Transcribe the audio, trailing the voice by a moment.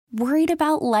Worried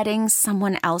about letting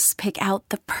someone else pick out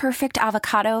the perfect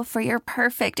avocado for your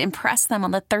perfect impress them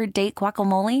on the third date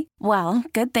guacamole? Well,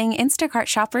 good thing Instacart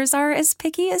shoppers are as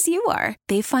picky as you are.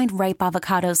 They find ripe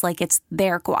avocados like it's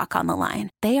their guac on the line.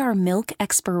 They are milk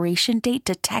expiration date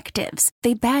detectives.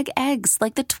 They bag eggs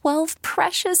like the 12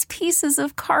 precious pieces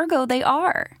of cargo they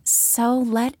are. So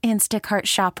let Instacart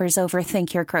shoppers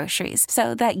overthink your groceries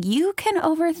so that you can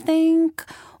overthink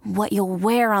what you'll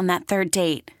wear on that third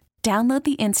date. Download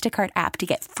the Instacart app to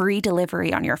get free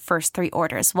delivery on your first 3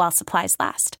 orders while supplies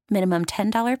last. Minimum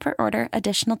 $10 per order.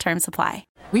 Additional terms apply.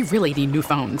 We really need new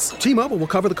phones. T-Mobile will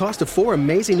cover the cost of 4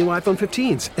 amazing new iPhone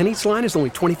 15s, and each line is only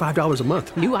 $25 a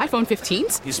month. New iPhone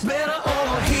 15s? It's better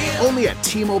over here. Only at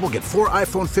T-Mobile, get 4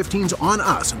 iPhone 15s on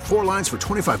us and 4 lines for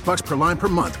 $25 per line per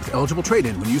month with eligible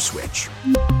trade-in when you switch.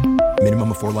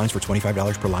 Minimum of 4 lines for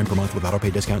 $25 per line per month with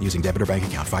autopay discount using debit or bank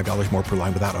account. $5 more per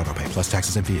line without autopay, plus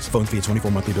taxes and fees. Phone fee at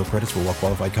 24 monthly bill credits for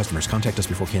well-qualified customers. Contact us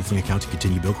before canceling account to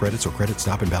continue bill credits or credit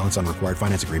stop and balance on required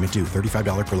finance agreement due.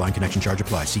 $35 per line connection charge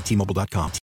applies. See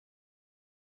T-Mobile.com.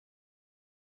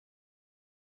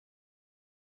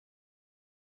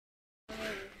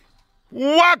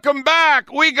 Welcome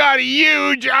back. We got a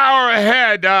huge hour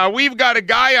ahead. We've got a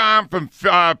guy on from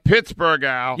Pittsburgh,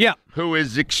 Al, who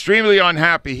is extremely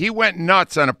unhappy. He went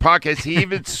nuts on a podcast. He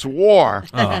even swore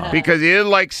because he didn't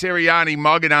like Sirianni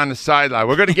mugging on the sideline.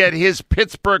 We're going to get his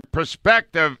Pittsburgh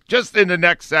perspective just in the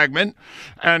next segment.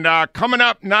 And coming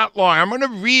up not long, I'm going to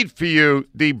read for you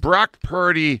the Brock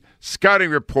Purdy scouting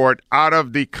report out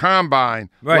of the Combine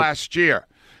last year,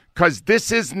 because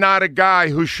this is not a guy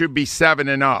who should be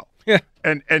 7-0.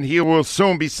 And he will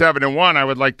soon be 7-1, I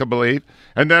would like to believe.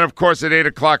 And then, of course, at 8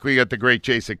 o'clock, we got the great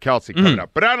Jason Kelce coming up.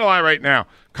 But on the line right now,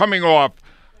 coming off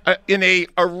in a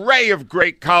array of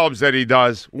great columns that he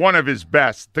does, one of his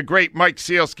best, the great Mike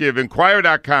Sealski of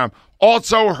Inquirer.com.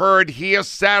 Also heard here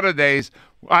Saturdays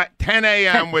at 10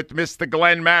 a.m. with Mr.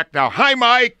 Glenn Macnow. Hi,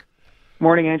 Mike.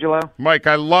 Morning, Angelo. Mike,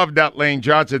 I love that Lane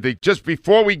Johnson thing. Just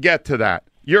before we get to that,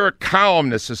 you're a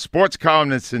columnist, a sports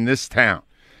columnist in this town.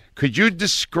 Could you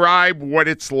describe what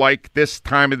it's like this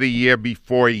time of the year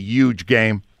before a huge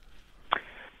game?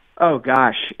 Oh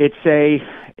gosh, it's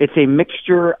a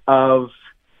mixture of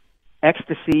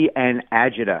ecstasy and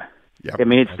agita. Yep. I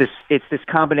mean, it's this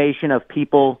combination of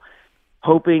people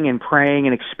hoping and praying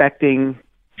and expecting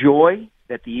joy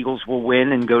that the Eagles will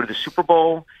win and go to the Super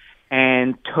Bowl,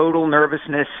 and total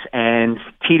nervousness and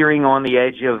teetering on the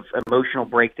edge of emotional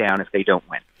breakdown if they don't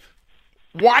win.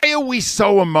 Why are we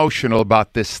so emotional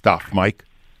about this stuff, Mike?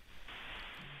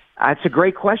 That's a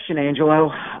great question, Angelo.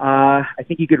 I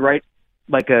think you could write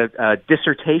like a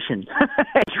dissertation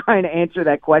trying to answer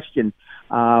that question.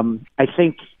 I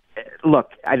think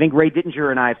Ray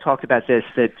Dittinger and I have talked about this,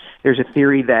 that there's a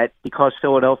theory that because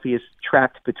Philadelphia is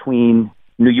trapped between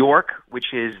New York,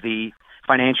 which is the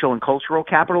financial and cultural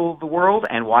capital of the world,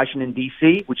 and Washington,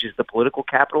 D.C., which is the political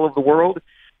capital of the world,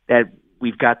 that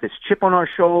we've got this chip on our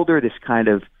shoulder, this kind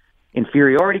of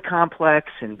inferiority complex,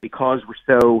 and because we're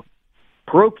so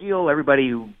parochial, everybody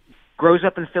who grows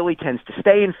up in Philly tends to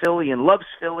stay in Philly and loves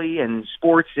Philly, and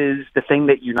sports is the thing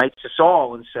that unites us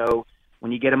all. And so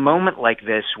when you get a moment like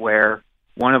this where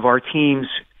one of our teams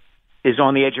is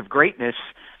on the edge of greatness,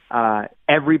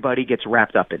 everybody gets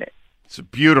wrapped up in it. It's a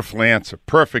beautiful answer,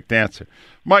 perfect answer.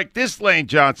 Mike, this Lane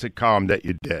Johnson column that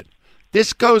you did,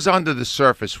 this goes under the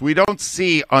surface. We don't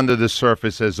see under the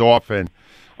surface as often.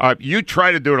 You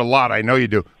try to do it a lot. I know you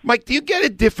do. Mike, do you get a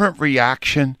different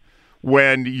reaction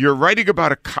when you're writing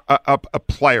about a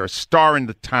player, a star in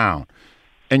the town,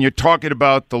 and you're talking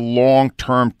about the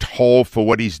long-term toll for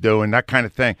what he's doing, that kind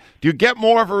of thing? Do you get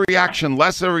more of a reaction,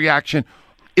 less of a reaction?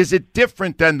 Is it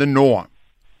different than the norm?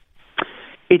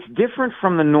 It's different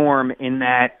from the norm in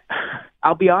that,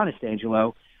 I'll be honest,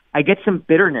 Angelo, I get some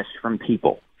bitterness from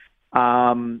people.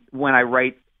 When I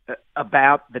write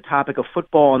about the topic of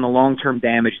football and the long-term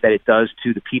damage that it does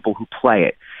to the people who play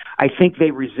it. I think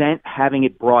they resent having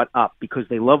it brought up because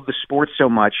they love the sport so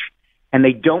much, and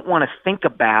they don't want to think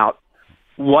about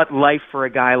what life for a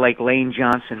guy like Lane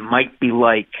Johnson might be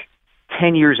like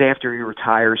 10 years after he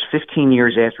retires, 15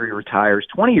 years after he retires,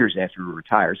 20 years after he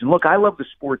retires. And look, I love the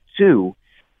sport too,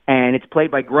 and it's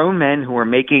played by grown men who are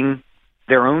making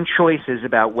their own choices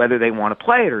about whether they want to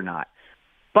play it or not.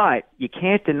 But you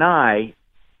can't deny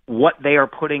what they are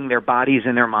putting their bodies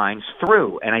and their minds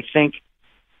through. And I think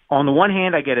on the one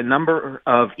hand, I get a number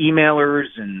of emailers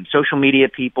and social media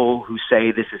people who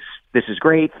say, this is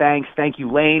great. Thanks. Thank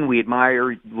you, Lane. We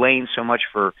admire Lane so much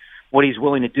for what he's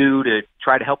willing to do to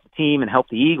try to help the team and help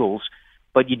the Eagles.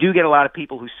 But you do get a lot of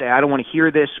people who say, I don't want to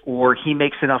hear this, or he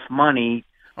makes enough money,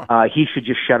 he should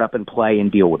just shut up and play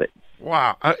and deal with it.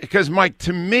 Wow. Because, Mike,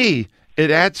 to me,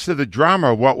 it adds to the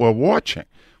drama of what we're watching.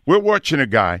 We're watching a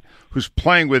guy who's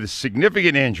playing with a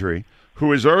significant injury,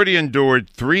 who has already endured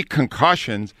 3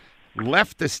 concussions,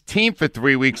 left this team for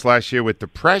 3 weeks last year with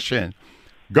depression,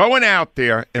 going out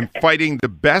there and fighting the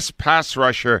best pass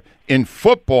rusher in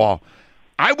football.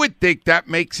 I would think that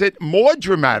makes it more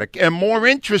dramatic and more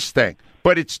interesting,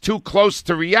 but it's too close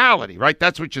to reality, right?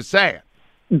 That's what you're saying.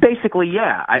 Basically,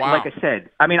 yeah. Wow. Like I said,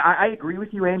 I mean, I agree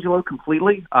with you, Angelo,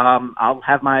 completely. I'll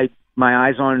have my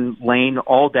eyes on Lane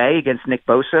all day against Nick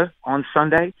Bosa on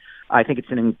Sunday. I think it's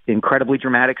an incredibly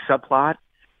dramatic subplot,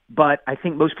 but I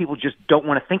think most people just don't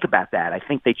want to think about that. I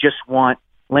think they just want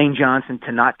Lane Johnson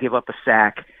to not give up a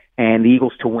sack and the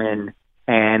Eagles to win,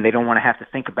 and they don't want to have to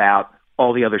think about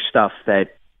all the other stuff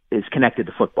that is connected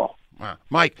to football. Wow.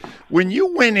 Mike, when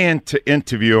you went in to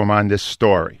interview him on this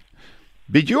story,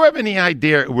 did you have any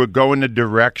idea it would go in the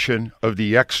direction of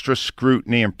the extra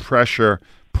scrutiny and pressure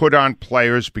put on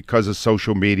players because of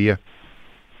social media?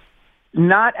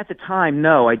 Not at the time,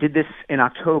 no. I did this in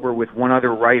October with one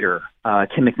other writer,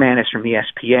 Tim McManus from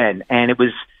ESPN, and it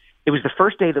was the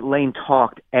first day that Lane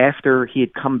talked after he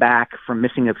had come back from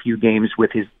missing a few games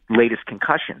with his latest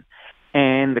concussion.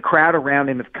 And the crowd around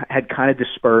him had kind of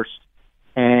dispersed,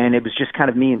 and it was just kind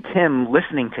of me and Tim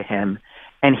listening to him,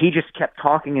 and he just kept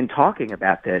talking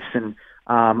about this. And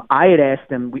I had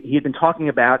asked him, he had been talking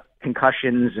about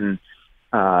concussions and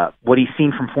what he's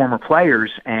seen from former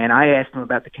players, and I asked him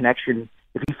about the connection,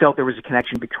 if he felt there was a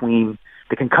connection between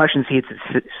the concussions he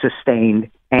had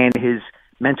sustained and his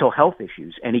mental health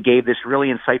issues. And he gave this really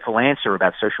insightful answer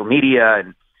about social media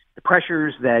and the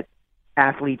pressures that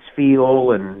athletes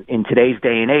feel, and in today's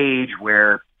day and age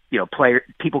where, you know,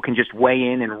 people can just weigh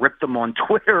in and rip them on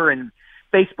Twitter and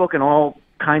Facebook and all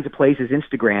kinds of places,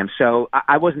 Instagram. So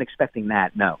I wasn't expecting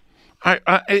that, no.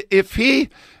 If he,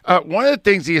 one of the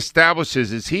things he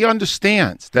establishes is he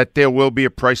understands that there will be a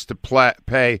price to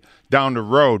pay down the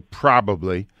road,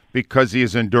 probably, because he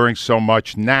is enduring so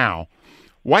much now.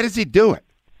 Why does he do it?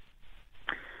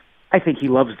 I think he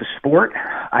loves the sport.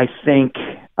 I think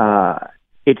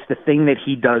it's the thing that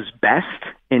he does best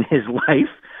in his life.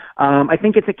 I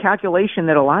think it's a calculation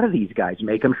that a lot of these guys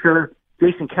make. I'm sure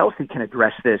Jason Kelsey can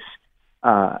address this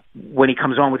when he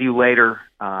comes on with you later,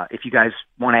 if you guys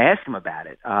want to ask him about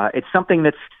it. It's something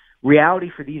that's reality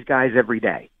for these guys every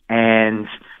day. And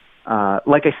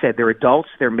like I said, they're adults.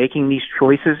 They're making these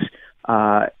choices.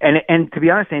 And to be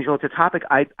honest, Angelo, it's a topic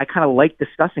I kind of like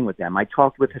discussing with them. I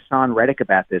talked with Hassan Reddick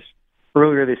about this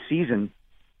earlier this season.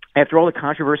 After all the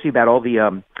controversy about all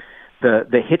the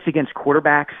hits against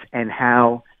quarterbacks and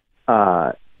how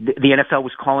the NFL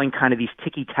was calling kind of these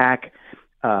ticky-tack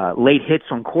late hits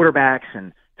on quarterbacks,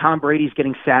 and Tom Brady's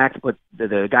getting sacked, but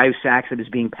the guy who sacks him is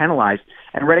being penalized.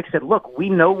 And Reddick said, look, we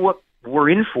know what we're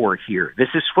in for here. This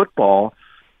is football.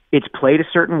 It's played a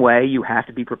certain way. You have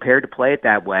to be prepared to play it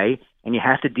that way, and you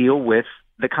have to deal with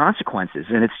the consequences.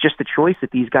 And it's just the choice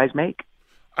that these guys make.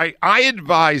 I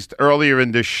advised earlier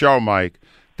in this show, Mike,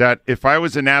 that if I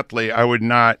was an athlete,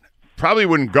 I probably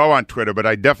wouldn't go on Twitter, but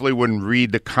I definitely wouldn't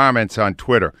read the comments on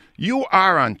Twitter. You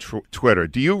are on Twitter.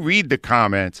 Do you read the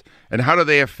comments, and how do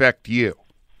they affect you?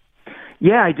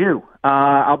 Yeah, I do.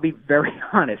 I'll be very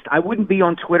honest. I wouldn't be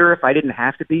on Twitter if I didn't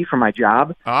have to be for my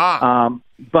job.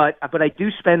 But I do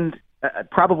spend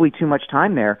probably too much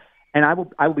time there, and I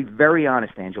will be very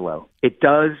honest, Angelo. It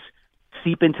does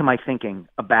seep into my thinking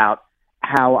about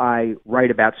how I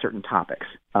write about certain topics.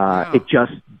 It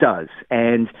just does.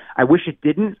 And I wish it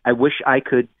didn't. I wish I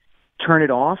could turn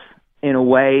it off in a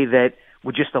way that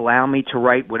would just allow me to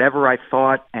write whatever I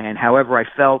thought and however I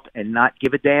felt and not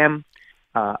give a damn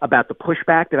about the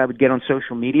pushback that I would get on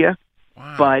social media.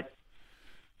 Wow. But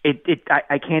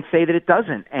I can't say that it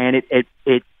doesn't. And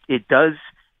it does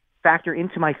factor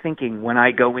into my thinking when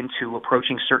I go into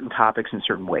approaching certain topics in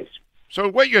certain ways. So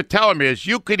what you're telling me is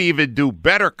you could even do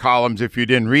better columns if you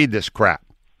didn't read this crap.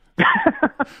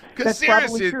 That's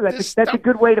probably true. That's a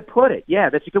good way to put it. Yeah,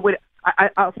 that's a good way to.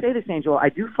 I'll say this, Angelo. I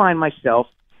do find myself,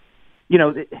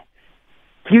 a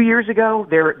few years ago,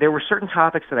 there were certain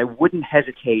topics that I wouldn't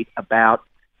hesitate about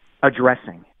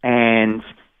addressing and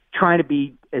trying to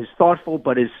be as thoughtful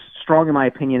but as strong in my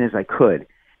opinion as I could.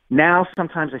 Now,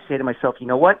 sometimes I say to myself, you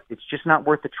know what? It's just not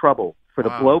worth the trouble for the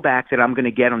blowback that I'm going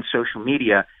to get on social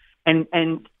media.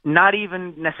 And not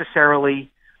even necessarily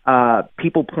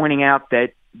people pointing out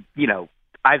that,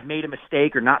 I've made a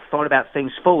mistake or not thought about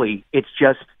things fully. It's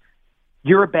just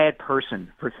you're a bad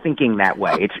person for thinking that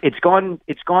way. It's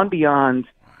gone beyond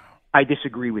I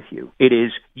disagree with you. It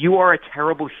is you are a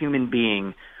terrible human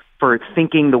being for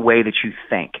thinking the way that you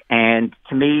think. And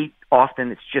to me,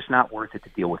 often it's just not worth it to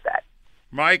deal with that.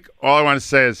 Mike, all I want to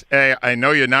say is, A, I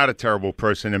know you're not a terrible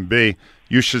person, and B,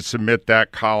 you should submit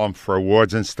that column for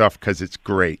awards and stuff because it's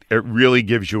great. It really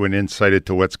gives you an insight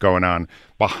into what's going on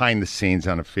behind the scenes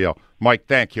on the field. Mike,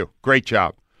 thank you. Great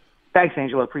job. Thanks,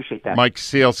 Angelo. Appreciate that. Mike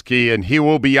Sealski, and he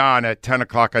will be on at 10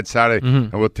 o'clock on Saturday,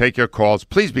 and we'll take your calls.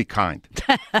 Please be kind.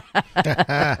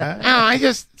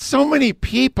 So many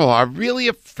people are really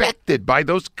affected by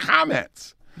those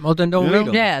comments. Well, then don't read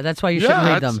them. Yeah, that's why you shouldn't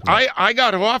read them. I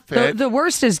got off it. The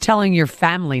worst is telling your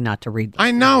family not to read them. I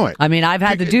know it. I mean, I've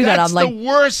had to do that. That's the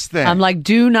worst thing. I'm like,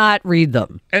 do not read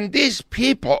them. And these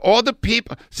people, all the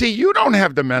people, see, you don't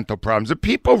have the mental problems. The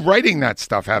people writing that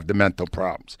stuff have the mental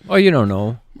problems. Oh, you don't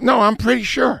know. No, I'm pretty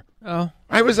sure. Oh.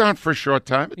 I was on for a short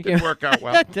time. It didn't work out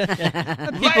well.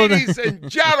 Ladies and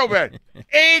gentlemen,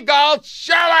 Eagle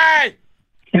Shirley!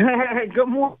 Good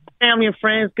morning, family and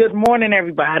friends. Good morning,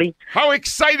 everybody. How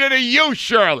excited are you,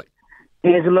 Shirley?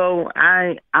 Angelo,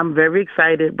 I'm very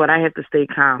excited, but I have to stay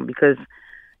calm because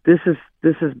this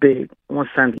is big on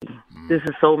Sunday. This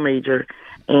is so major,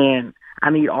 and I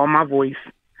need all my voice.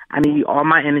 I need all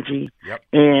my energy. Yep.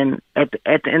 And at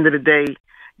the end of the day,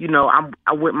 you know, I'm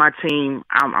with my team.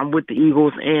 I'm with the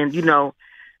Eagles, and you know,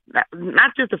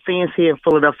 not just the fans here in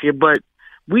Philadelphia, but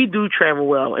we do travel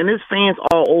well, and there's fans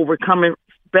all over coming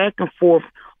back and forth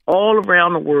all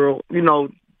around the world, you know,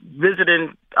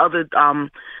 visiting other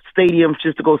stadiums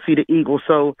just to go see the Eagles.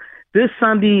 So this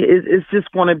Sunday is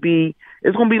just going to be,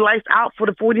 it's going to be lights out for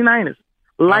the 49ers.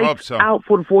 Lights out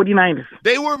for the 49ers.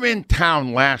 They were in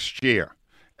town last year,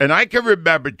 and I can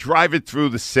remember driving through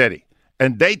the city,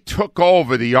 and they took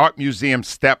over the Art Museum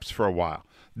steps for a while.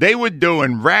 They were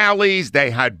doing rallies. They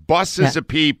had buses of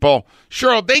people.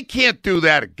 Sure, they can't do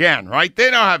that again, right? They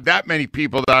don't have that many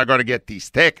people that are going to get these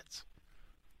tickets.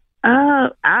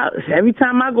 Every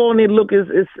time I go in there, look,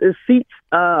 it's seats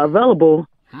available.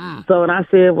 So, and I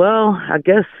said, well, I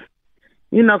guess,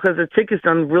 you know, because the tickets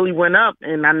done really went up,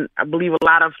 and I believe a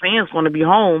lot of fans going to be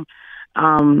home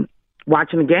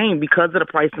watching the game because of the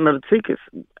pricing of the tickets.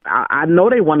 I know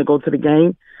they want to go to the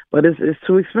game, but it's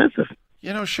too expensive.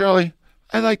 You know, Shirley,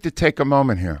 I'd like to take a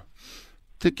moment here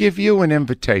to give you an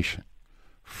invitation.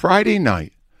 Friday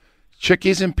night,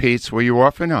 Chickies and Pete's, where you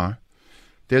often are,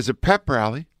 there's a pep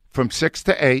rally from 6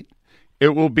 to 8.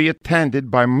 It will be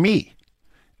attended by me,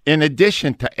 in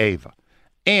addition to Ava,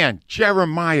 and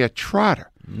Jeremiah Trotter.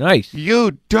 Nice.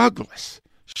 You, Douglas.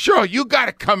 Sure, you got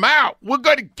to come out. We're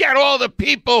going to get all the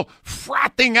people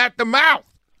frothing at the mouth.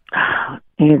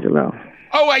 Angelo.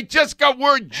 Oh, I just got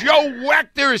word Joe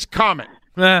Wechter is coming.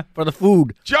 For the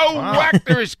food. Joe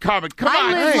Wechter is coming. Come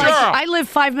on, I live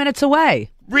 5 minutes away.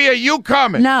 Rhea, you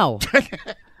coming? No.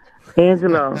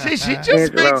 Angelo. See, she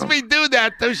just makes me do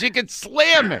that so she can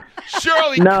slam me.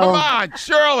 Shirley, come on,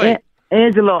 Shirley.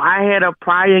 Angelo, I had a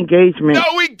prior engagement.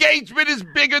 No engagement is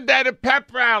bigger than a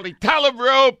pep rally. Tell him,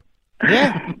 Rube.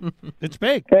 Yeah, it's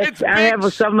big. I have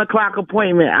a 7 o'clock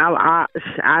appointment.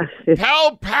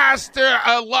 Tell Pastor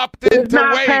Lupton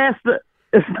to wait. Pastor.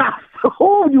 It's not.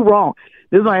 Oh, you wrong.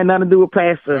 This don't have nothing to do with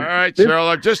Pastor. All right, Shirley.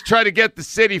 I'm just trying to get the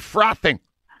city frothing.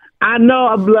 I know.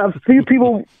 A few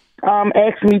people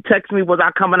text me, was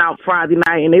I coming out Friday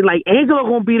night? And they like, Angelo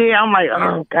gonna be there. I'm like,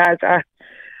 oh gosh,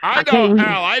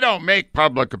 I don't make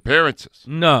public appearances.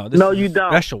 No, you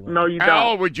don't. Special one. No, you don't.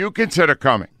 Al, would you consider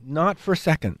coming? Not for a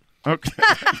second. Okay.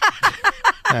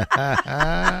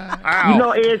 You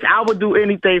know, Edge, I would do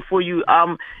anything for you.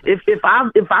 If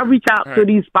I reach out to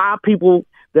these 5 people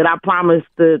that I promised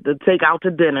to take out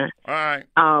to dinner, all right.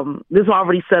 This is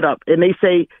already set up, and they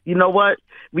say, you know what,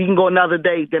 we can go another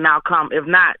day, then I'll come. If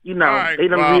not, you know, right, they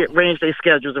don't rearrange their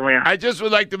schedules around. I just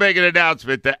would like to make an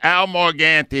announcement that Al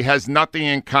Morganti has nothing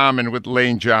in common with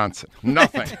Lane Johnson.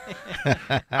 Nothing.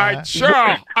 All right,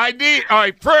 Cheryl,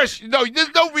 first, no,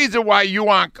 there's no reason why you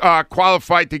aren't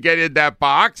qualified to get in that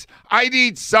box. I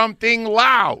need something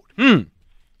loud.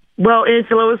 Well,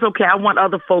 Angelo, it's okay. I want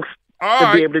other folks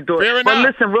to be able to do it. Fair but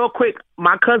enough. Listen, real quick,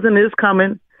 my cousin is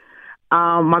coming.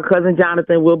 My cousin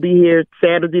Jonathan will be here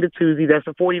Saturday to Tuesday. That's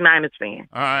a 49ers fan.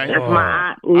 All right. That's my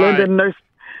Aunt Linda Nurse.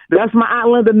 That's my Aunt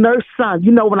Linda Nurse's son.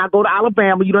 You know, when I go to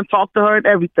Alabama, you done talk to her and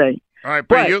everything. All right,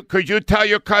 but could you tell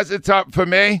your cousins up for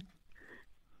me?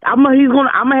 When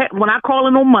I call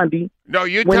in on Monday. No,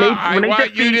 I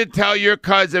want you to tell your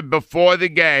cousin before the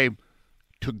game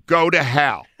to go to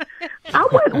hell. Why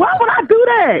would I do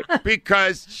that?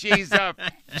 Because she's a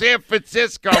San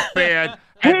Francisco fan.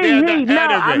 Hey, no,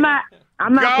 I'm not.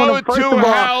 Go to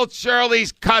hell,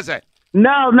 Shirley's cousin.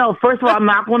 No. First of all, I'm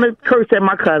not going to curse at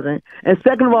my cousin. And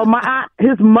second of all, my aunt,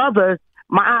 his mother,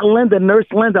 My Aunt Linda, Nurse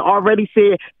Linda, already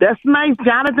said, that's nice.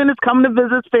 Jonathan is coming to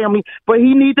visit his family, but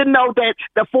he needs to know that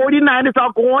the 49ers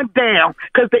are going down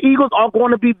because the Eagles are going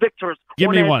to be victors.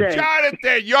 Give me one. Day.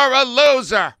 Jonathan, you're a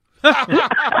loser.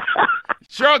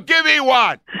 Sure, give me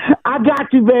one. I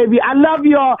got you, baby. I love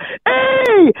y'all.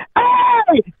 E-A-G-L-E-S.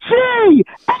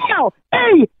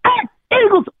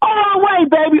 Eagles all the way,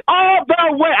 baby. All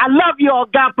the way. I love y'all.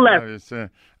 God bless.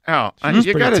 Al,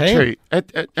 you got to treat.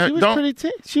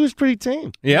 She was pretty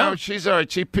tame. Yeah. No, she's all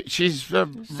right. She's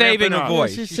saving her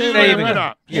voice. She's saving it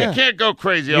up. Yeah. You can't go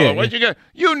crazy.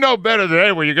 You know better than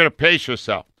anyone. You got to pace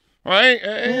yourself. Right?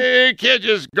 You can't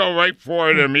just go right for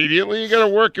it immediately. You got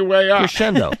to work your way up.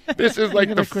 Crescendo. This is like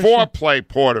the foreplay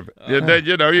part of it. Then,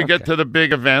 you get to the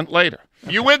big event later.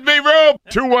 You with me, Rube?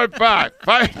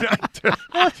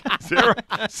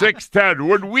 215-592-0610.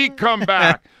 When we come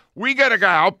back, we got a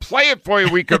guy. I'll play it for you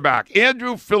when we come back.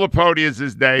 Andrew Filippone is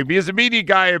his name. He's a media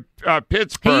guy at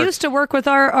Pittsburgh. He used to work with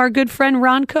our good friend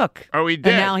Ron Cook. Oh, he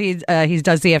did? And now he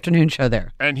does the afternoon show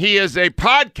there. And he is a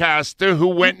podcaster who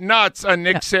went nuts on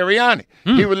Nick Sirianni.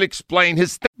 He will explain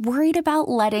his Worried about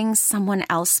letting someone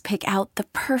else pick out the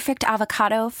perfect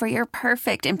avocado for your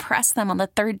perfect impress them on the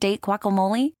third date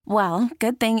guacamole? Well,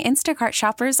 good thing Instacart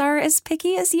shoppers are as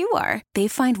picky as you are. They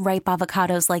find ripe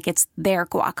avocados like it's their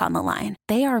guac on the line.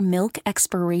 They are milk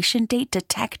expiration date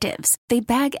detectives. They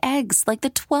bag eggs like the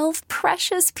 12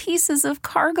 precious pieces of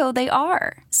cargo they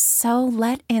are. So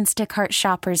let Instacart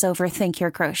shoppers overthink your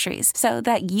groceries so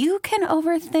that you can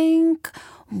overthink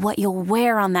what you'll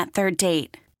wear on that third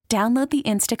date. Download the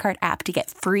Instacart app to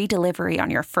get free delivery on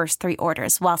your first 3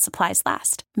 orders while supplies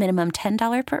last. Minimum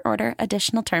 $10 per order.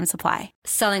 Additional terms apply.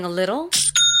 Selling a little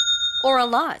or a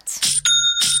lot?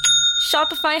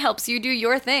 Shopify helps you do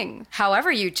your thing,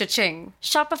 however you cha-ching.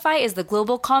 Shopify is the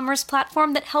global commerce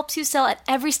platform that helps you sell at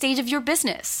every stage of your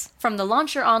business. From the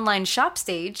launch your online shop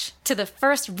stage, to the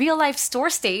first real-life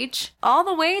store stage, all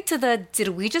the way to the did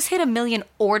we just hit 1 million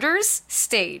orders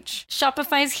stage.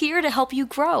 Shopify's here to help you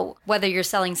grow. Whether you're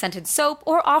selling scented soap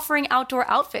or offering outdoor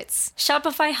outfits,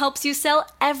 Shopify helps you sell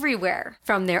everywhere.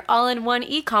 From their all-in-one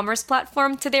e-commerce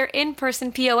platform to their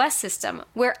in-person POS system,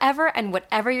 wherever and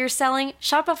whatever you're selling,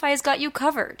 Shopify's got you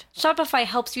covered. Shopify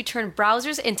helps you turn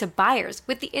browsers into buyers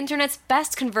with the internet's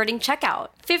best converting checkout.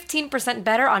 15%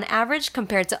 better on average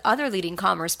compared to other leading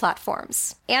commerce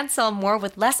platforms. And sell more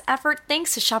with less effort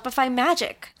thanks to Shopify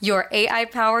Magic, your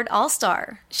AI-powered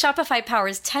all-star. Shopify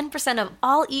powers 10% of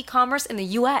all e-commerce in the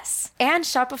U.S. And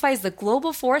Shopify is the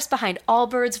global force behind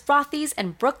Allbirds, Rothy's,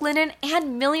 and Brooklinen,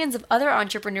 and millions of other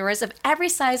entrepreneurs of every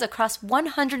size across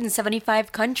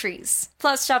 175 countries.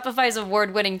 Plus, Shopify's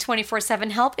award-winning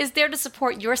 24/7 help is there to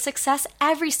support your success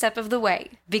every step of the way.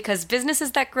 Because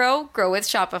businesses that grow with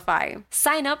Shopify.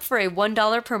 Sign up for a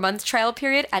 $1 per month trial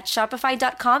period at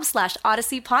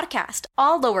shopify.com/Odyssey Podcast,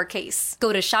 all lowercase.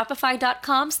 Go to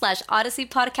shopify.com/Odyssey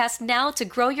Podcast now to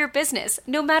grow your business,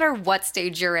 no matter what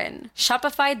stage you're in.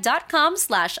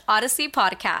 Shopify.com/Odyssey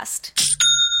Podcast.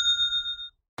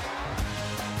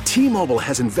 T-Mobile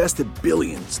has invested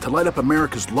billions to light up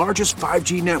America's largest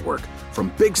 5G network,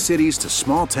 from big cities to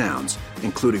small towns,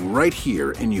 including right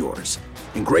here in yours.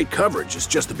 And great coverage is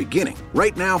just the beginning.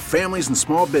 Right now, families and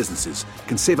small businesses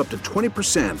can save up to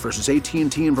 20% versus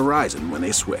AT&T and Verizon when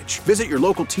they switch. Visit your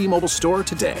local T-Mobile store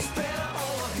today.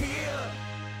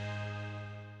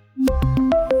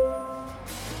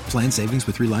 Plan savings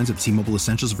with 3 lines of T-Mobile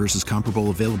Essentials versus comparable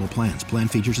available plans. Plan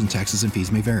features and taxes and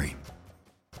fees may vary.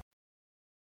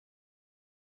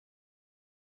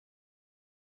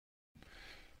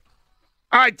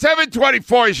 All right,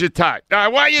 7:24 is your time. Now, I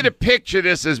want you to picture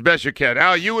this as best you can.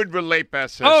 Al, you would relate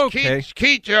best to this. Okay.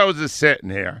 Keith Jones is sitting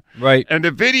here. Right. And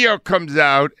the video comes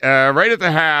out right at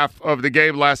the half of the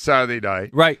game last Saturday night.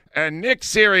 Right. And Nick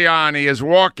Sirianni is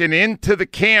walking into the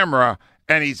camera,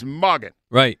 and he's mugging.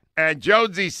 Right. And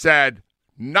Jonesy said,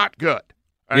 not good.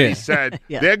 And he said,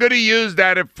 they're going to use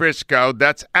that at Frisco.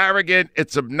 That's arrogant.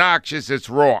 It's obnoxious. It's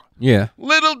wrong. Yeah.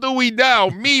 Little do we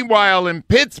know, meanwhile, in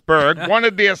Pittsburgh, one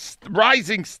of their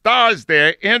rising stars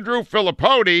there, Andrew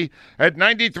Filippone, at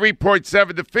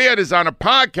 93.7 The Fan, is on a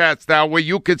podcast now where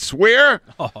you could swear.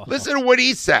 Listen to what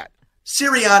he said.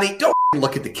 Sirianni, don't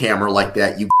look at the camera like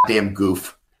that, you damn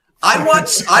goof. I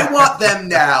want them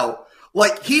now.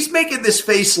 Like, he's making this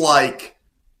face like,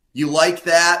 you like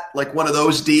that? Like one of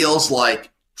those deals, like,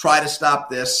 try to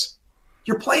stop this.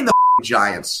 You're playing the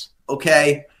Giants,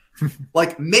 okay?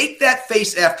 Like, make that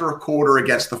face after a quarter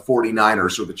against the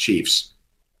 49ers or the Chiefs.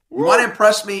 You want to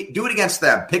impress me? Do it against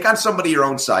them. Pick on somebody your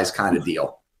own size kind of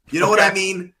deal. You know what I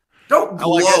mean? Don't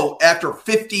glow after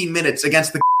 15 minutes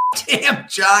against the damn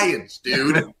Giants,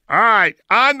 dude. All right,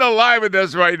 on the line with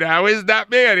us right now is that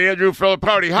man, Andrew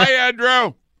Filippone. Hi,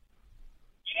 Andrew.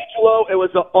 Angelo, it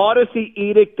was an Odyssey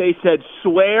edict. They said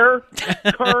swear,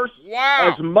 curse,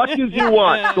 as much as you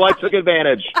want. So I took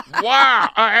advantage. Wow.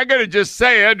 I got to just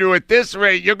say, Andrew, at this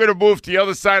rate, you're going to move to the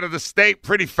other side of the state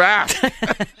pretty fast.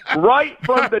 Right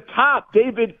from the top,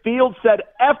 David Field said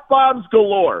F-bombs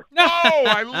galore. No,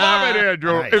 I love it,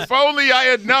 Andrew. Nice. If only I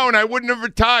had known, I wouldn't have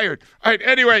retired. All right,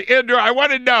 anyway, Andrew, I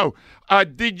want to know,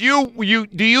 do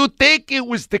you think it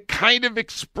was the kind of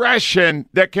expression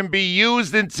that can be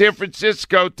used in San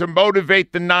Francisco to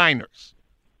motivate the Niners?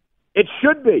 It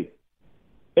should be.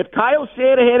 If Kyle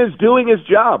Shanahan is doing his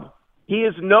job, he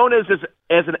is known as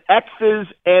an X's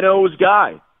and O's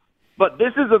guy. But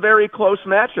this is a very close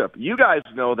matchup. You guys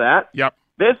know that. Yep.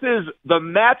 This is the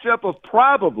matchup of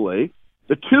probably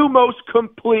the two most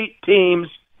complete teams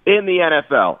in the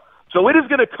NFL. So it is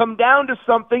going to come down to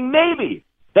something maybe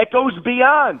that goes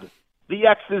beyond the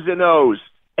X's and O's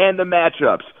and the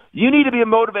matchups. You need to be a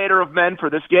motivator of men for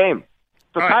this game.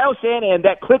 So Kyle Shanahan,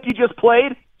 that clip you just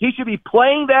played, he should be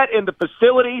playing that in the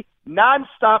facility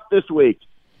nonstop this week.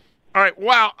 All right,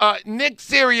 wow. Nick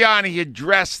Sirianni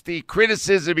addressed the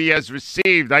criticism he has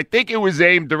received. I think it was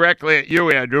aimed directly at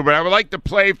you, Andrew, but I would like to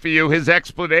play for you his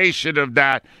explanation of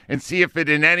that and see if it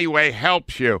in any way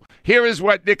helps you. Here is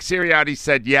what Nick Sirianni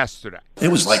said yesterday. It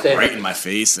was like right in my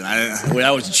face, and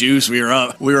I was juiced. We were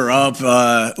up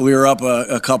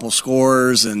a couple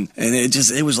scores, and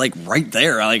it was like right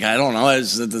there. Like, I don't know.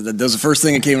 That was the first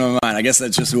thing that came to my mind. I guess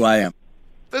that's just who I am.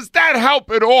 Does that help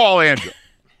at all, Andrew?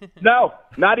 No,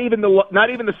 not even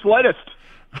the slightest.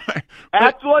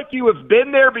 Act like you have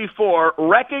been there before.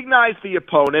 Recognize the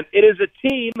opponent. It is a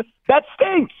team that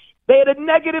stinks. They had a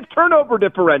negative turnover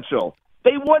differential.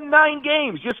 They won 9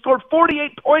 games. You scored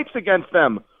 48 points against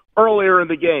them earlier in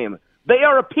the game. They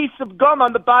are a piece of gum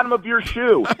on the bottom of your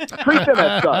shoe. Treat them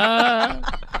as such.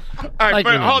 All right,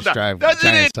 but hold on.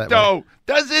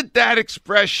 Doesn't that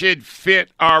expression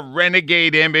fit our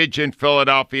renegade image in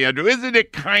Philadelphia, Andrew? Isn't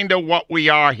it kind of what we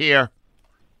are here?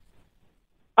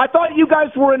 I thought you guys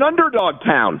were an underdog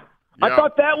town. Yep. I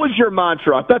thought that was your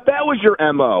mantra. I thought that was your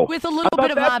MO. With a little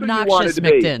bit of obnoxious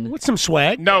mixed in. With some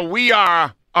swag. No, we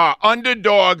are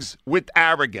underdogs with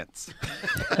arrogance.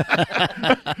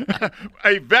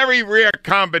 A very rare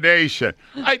combination.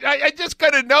 I just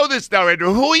got to know this now,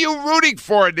 Andrew. Who are you rooting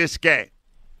for in this game?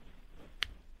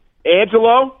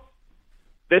 Angelo,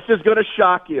 this is going to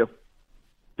shock you.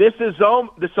 This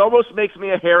almost makes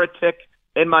me a heretic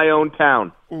in my own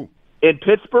town. Ooh. In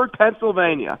Pittsburgh,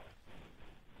 Pennsylvania,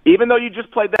 even though you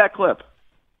just played that clip,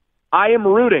 I am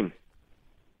rooting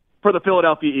for the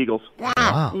Philadelphia Eagles.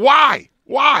 Wow.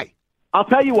 Why? I'll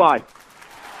tell you why.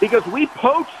 Because we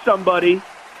poached somebody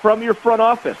from your front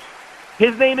office.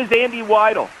 His name is Andy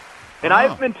Weidel. And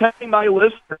I've been telling my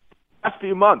listeners the last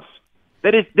few months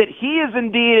that he is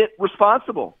indeed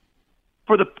responsible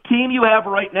for the team you have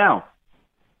right now.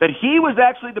 That he was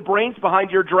actually the brains behind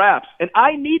your drafts. And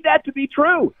I need that to be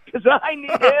true because I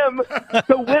need him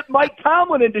to whip Mike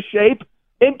Tomlin into shape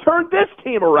and turn this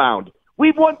team around.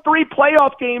 We've won 3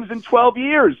 playoff games in 12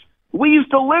 years. We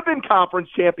used to live in conference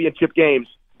championship games.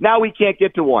 Now we can't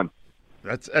get to one.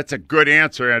 That's a good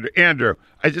answer, Andrew. Andrew,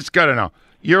 I just got to know.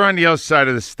 You're on the other side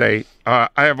of the state.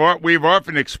 We've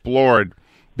often explored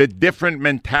the different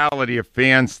mentality of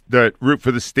fans that root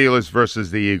for the Steelers versus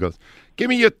the Eagles. Give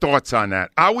me your thoughts on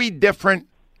that. Are we different?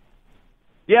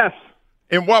 Yes.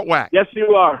 In what way? Yes,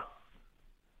 you are.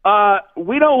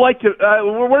 We don't like to.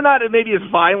 We're not maybe as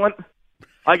violent,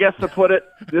 I guess, to put it.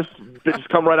 Just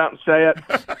come right out and say it.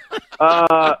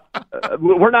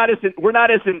 We're not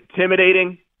as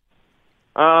intimidating.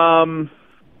 There's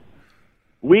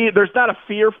not a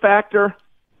fear factor,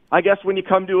 I guess, when you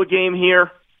come to a game here.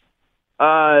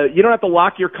 You don't have to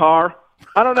lock your car.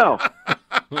 I don't know.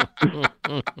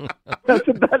 That's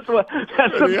the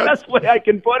best way I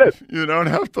can put it. You don't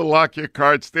have to lock your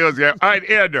car at Steelers game. All right,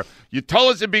 Andrew, you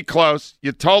told us it'd be close.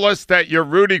 You told us that you're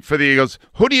rooting for the Eagles.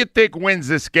 Who do you think wins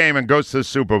this game and goes to the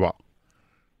Super Bowl?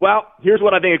 Well, here's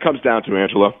what I think it comes down to,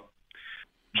 Angelo.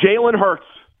 Jalen Hurts.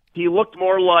 He looked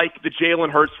more like the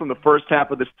Jalen Hurts from the first half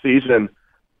of the season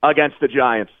against the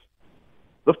Giants.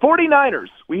 The 49ers,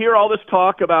 we hear all this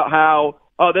talk about how,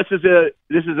 this is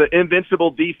an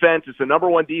invincible defense. It's the number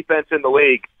 1 defense in the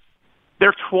league.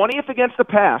 They're 20th against the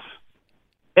pass.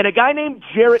 And a guy named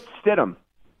Jarrett Stidham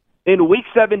in Week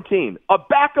 17, a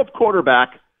backup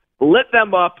quarterback, lit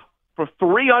them up for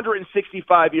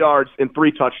 365 yards and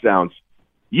 3 touchdowns.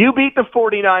 You beat the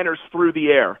 49ers through the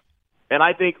air. And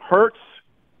I think Hurts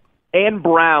and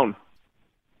Brown,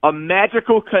 a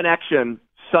magical connection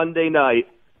Sunday night,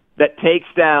 that takes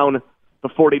down the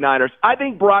 49ers. I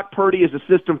think Brock Purdy is a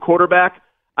system quarterback.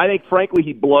 I think, frankly,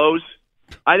 he blows.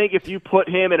 I think if you put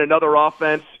him in another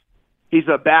offense, he's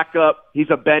a backup. He's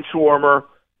a bench warmer.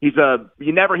 You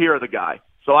never hear of the guy.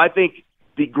 So I think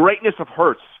the greatness of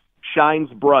Hurts shines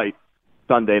bright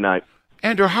Sunday night.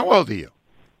 Andrew, how old are you?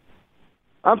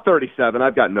 I'm 37.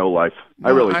 I've got no life. I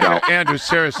really don't. Andrew,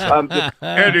 seriously.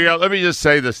 Andrew, let me just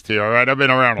say this to you, all right? I've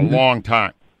been around a long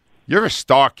time. You're a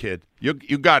star kid. You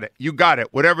got it. You got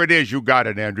it. Whatever it is, you got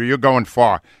it, Andrew. You're going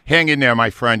far. Hang in there, my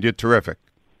friend. You're terrific.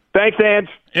 Thanks, Ange.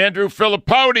 Andrew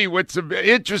Filipponi with some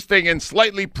interesting and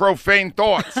slightly profane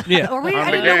thoughts. Yeah.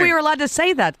 I didn't know we were allowed to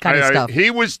say that kind of stuff.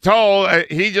 He was told,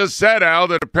 he just said, Al,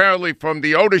 that apparently from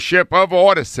the ownership of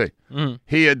Odyssey,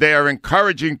 they are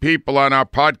encouraging people on our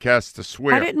podcast to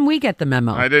swear. Why didn't we get the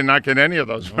memo? I did not get any of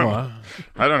those memos.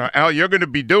 I don't know. Al, you're going to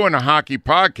be doing a hockey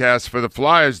podcast for the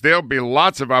Flyers. There'll be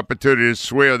lots of opportunities to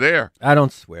swear there. I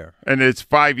don't swear. And it's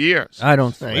 5 years. I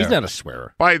don't swear. He's not a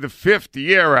swearer. By the 5th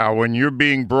year, Al, when you're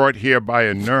being brought here by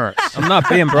a nurse. I'm not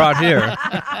being brought here.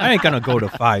 I ain't going to go to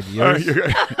 5 years. You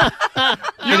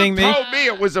kidding me? told me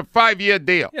it was a 5-year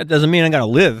deal. Yeah, it doesn't mean I got to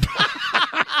live.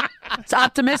 It's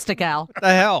optimistic, Al. What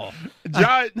the hell?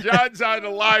 John's on the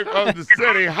line from the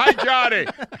city. Hi, Johnny.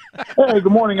 Hey,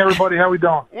 good morning, everybody. How we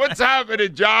doing? What's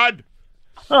happening, John?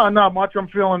 Not much. I'm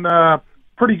feeling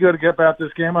pretty good about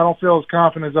this game. I don't feel as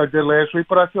confident as I did last week,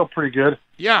 but I feel pretty good.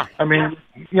 Yeah. I mean,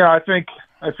 I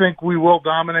think we will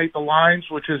dominate the lines,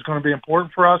 which is going to be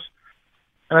important for us.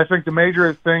 And I think the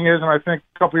major thing is, and I think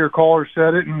a couple of your callers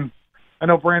said it, and I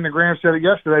know Brandon Graham said it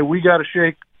yesterday, we got to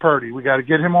shake Purdy. We got to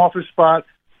get him off his spot.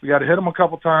 We got to hit him a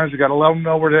couple times. We got to let him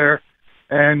know we're there.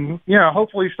 And,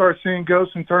 hopefully start seeing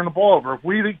ghosts and turn the ball over. If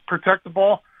we protect the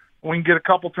ball, we can get a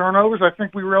couple turnovers, I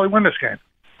think we really win this game.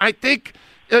 I think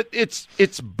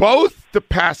it's both the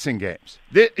passing games.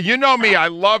 You know me, I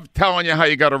love telling you how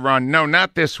you got to run. No,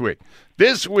 not this week.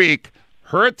 This week,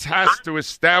 Hurts has to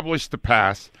establish the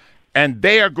pass, and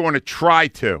they are going to try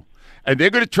to. And they're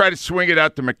going to try to swing it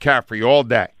out to McCaffrey all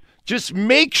day. Just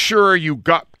make sure you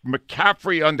got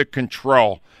McCaffrey under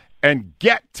control and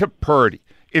get to Purdy.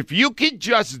 If you can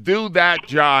just do that,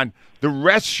 John, the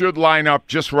rest should line up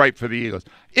just right for the Eagles.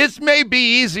 It may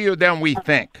be easier than we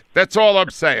think. That's all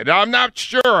I'm saying. I'm not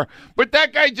sure, but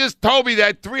that guy just told me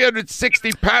that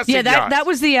 360 passing yards.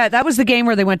 Yeah, that was the game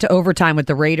where they went to overtime with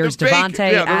the Raiders.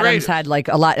 Devontae Adams Raiders had like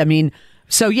a lot. I mean,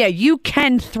 so yeah, you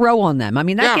can throw on them. I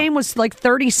mean, that game was like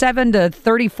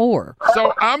 37-34.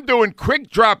 So I'm doing quick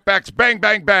dropbacks, bang,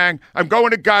 bang, bang. I'm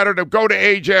going to Goddard. I'm going to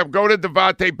AJ. I'm going to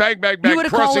Devontae, bang, bang, bang.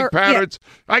 Crossing patterns.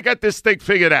 Yeah. I got this thing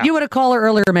figured out. You would have called her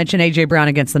earlier mentioned AJ Brown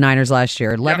against the Niners last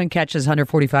year. 11 catches,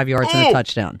 145 yards, and a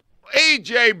touchdown.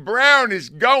 A.J. Brown is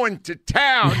going to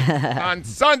town on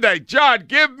Sunday. John,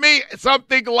 give me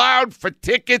something loud for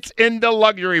tickets in the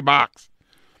luxury box.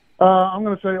 I'm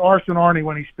going to say Arson Arnie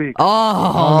when he speaks.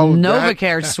 Oh,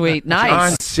 NovaCare suite. Nice.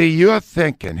 John, see, you're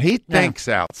thinking. He thinks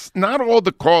out. Not all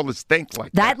the callers think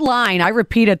like that. That line, I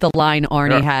repeated the line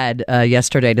Arnie had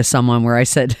yesterday to someone where he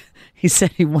said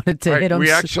he wanted to hit him. We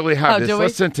actually have this.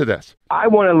 Listen to this. I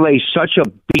want to lay such a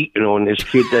beating on this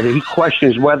kid that he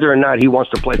questions whether or not he wants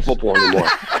to play football anymore.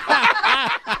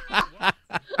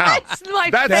 That's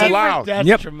loud.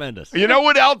 That's tremendous. You know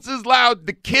what else is loud?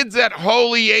 The kids at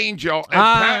Holy Angel. And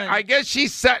I guess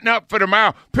she's setting up for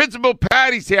tomorrow. Principal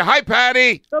Patty's here. Hi,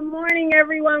 Patty. Good morning,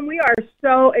 everyone. We are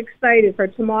so excited for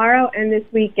tomorrow and this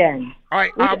weekend. All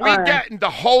right. Are we getting the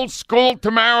whole school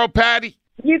tomorrow, Patty?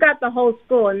 You got the whole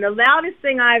school. And the loudest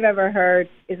thing I've ever heard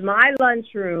is my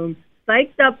lunchroom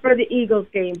psyched up for the Eagles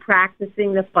game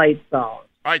practicing the fight songs.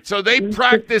 All right. So they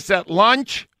practice at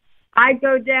lunch? I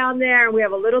go down there, and we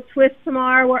have a little twist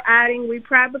tomorrow we're adding. We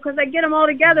prep because I get them all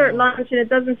together at lunch, and it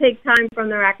doesn't take time from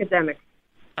their academics.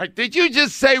 All right, did you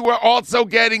just say we're also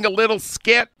getting a little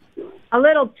skit? A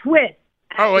little twist.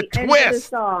 Oh, a twist. End of the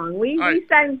song. We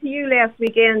sang to you last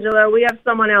week, Angela. We have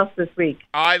someone else this week.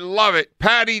 I love it.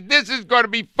 Patty, this is going to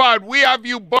be fun. We have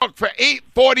you booked for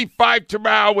 8:45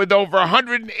 tomorrow with over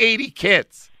 180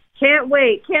 kids. Can't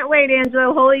wait,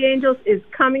 Angelo. Holy Angels is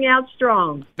coming out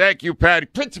strong. Thank you, Patty.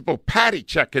 Principal Patty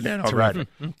checking in already.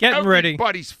 Getting ready.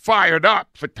 Everybody's fired up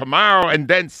for tomorrow and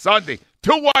then Sunday.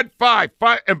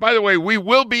 215. And by the way, we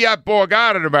will be at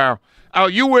Borgata tomorrow. Oh,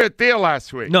 you weren't there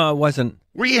last week. No, I wasn't.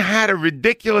 We had a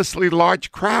ridiculously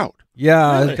large crowd.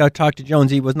 Yeah, really? I talked to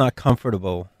Jones. He was not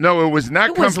comfortable. No, it was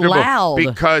not comfortable. It was loud.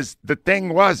 Because the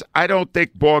thing was, I don't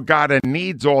think Borgata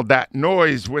needs all that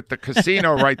noise with the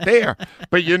casino right there.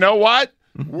 But you know what?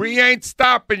 We ain't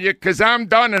stopping you because I'm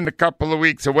done in a couple of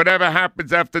weeks. So whatever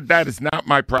happens after that is not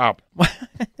my problem.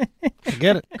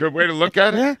 Forget it. Good way to look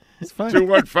at it? Yeah, it's fine.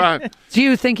 215. So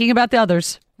you thinking about the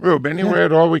others? Rube, anywhere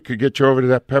at all we could get you over to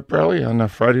that pep rally on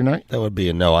Friday night? That would be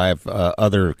a no. I have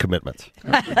other commitments.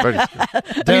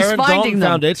 Darren Dalton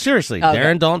Foundation. Seriously, Okay.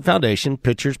 Darren Dalton Foundation,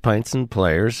 pitchers, pints, and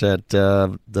players at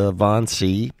the Von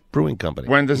C. Brewing Company.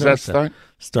 When does that start?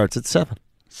 Starts at 7.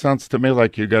 Sounds to me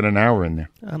like you got an hour in there.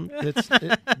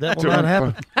 That will not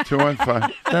happen.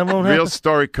 215. That won't Real happen.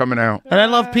 story coming out. And I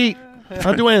love Pete.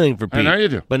 I'll do anything for Pete. I know you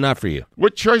do. But not for you.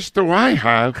 What choice do I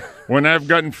have when I've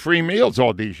gotten free meals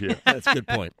all these years? That's a good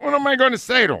point. What am I going to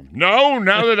say to him? No,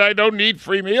 now that I don't need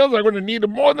free meals, I'm going to need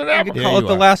them more than ever. Call it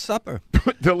the Last Supper.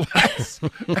 The last.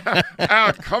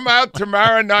 Come out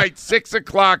tomorrow night, 6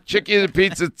 o'clock, Chicken and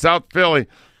Pizza at South Philly.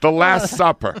 The Last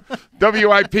Supper.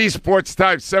 WIP Sports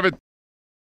Time, 7.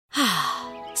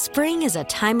 Spring is a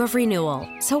time of renewal,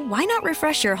 so why not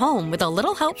refresh your home with a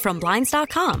little help from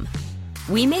Blinds.com?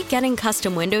 We make getting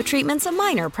custom window treatments a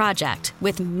minor project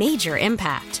with major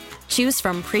impact. Choose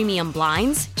from premium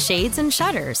blinds, shades, and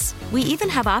shutters. We even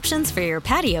have options for your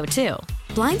patio, too.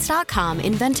 Blinds.com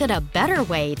invented a better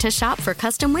way to shop for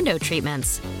custom window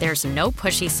treatments. There's no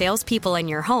pushy salespeople in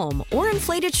your home or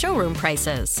inflated showroom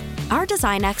prices. Our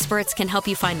design experts can help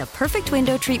you find the perfect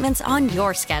window treatments on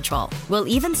your schedule. We'll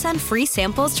even send free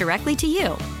samples directly to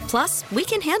you. Plus, we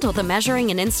can handle the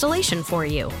measuring and installation for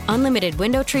you. Unlimited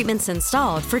window treatments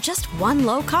installed for just one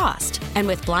low cost. And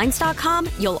with Blinds.com,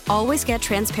 you'll always get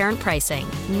transparent pricing.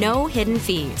 No hidden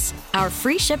fees. Our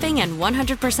free shipping and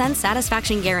 100%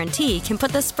 satisfaction guarantee can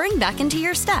put the spring back into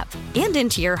your step and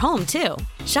into your home, too.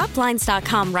 Shop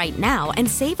Blinds.com right now and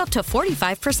save up to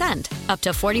 45%. Up to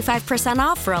 45%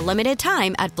 off for a limited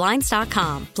time at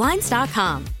Blinds.com.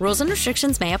 Blinds.com. Rules and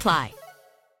restrictions may apply.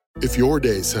 If your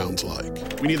day sounds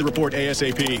like we need the report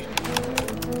ASAP,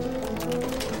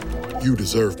 you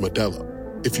deserve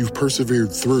Modelo. If you've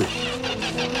persevered through,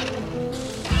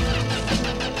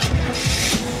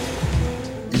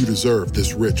 you deserve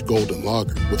this rich golden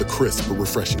lager with a crisp but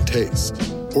refreshing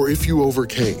taste. Or if you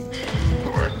overcame, 2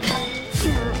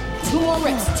 more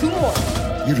reps, 2 more.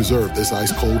 you deserve this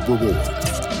ice cold reward.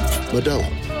 Modelo,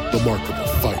 the Markable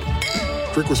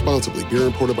Fighter. Drink responsibly. Beer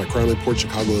imported by Crown Imports,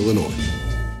 Chicago, Illinois.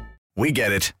 We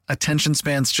get it. Attention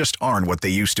spans just aren't what they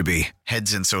used to be.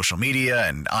 Heads in social media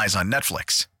and eyes on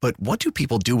Netflix. But what do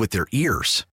people do with their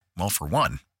ears? Well, for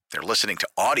one, they're listening to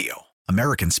audio.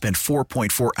 Americans spend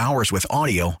 4.4 hours with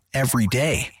audio every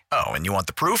day. Oh, and you want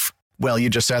the proof? Well, you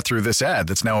just sat through this ad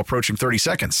that's now approaching 30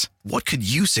 seconds. What could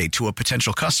you say to a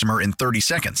potential customer in 30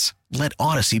 seconds? Let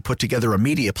Odyssey put together a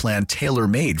media plan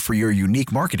tailor-made for your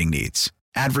unique marketing needs.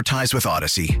 Advertise with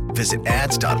Odyssey. Visit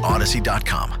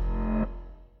ads.odyssey.com.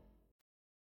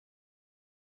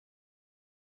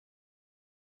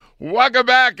 Welcome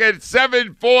back at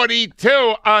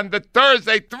 7:42 on the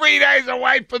Thursday, 3 days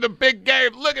away from the big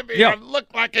game. Look at me. Yeah. I look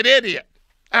like an idiot.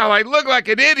 Al, I look like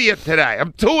an idiot today.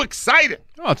 I'm too excited.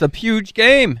 Oh, it's a huge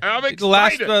game. I'm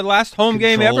The last home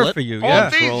game ever for you. All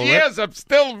these years, I'm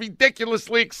still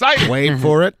ridiculously excited. Wait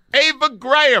for it. Ava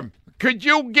Graham, could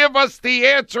you give us the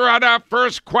answer on our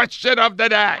first question of the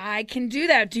day? I can do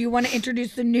that. Do you want to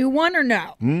introduce the new one or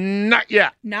no? Not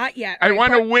yet. Not yet. I All right,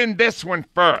 want to win this one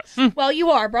first. Well, you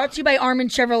are. Brought to you by Armin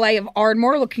Chevrolet of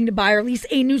Ardmore, looking to buy or lease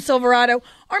a new Silverado.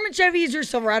 Armin Chevy is your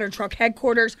Silverado truck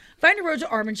headquarters. Find a road to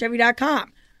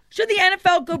ArminChevy.com. Should the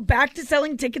NFL go back to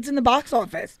selling tickets in the box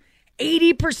office?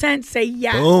 80% say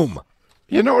yes. Boom.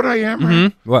 You know what I am,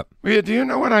 right? What? Do you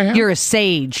know what I am? You're a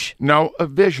sage. No, a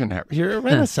visionary. You're a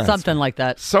Renaissance. Something like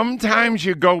that. Sometimes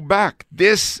you go back.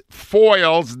 This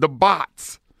foils the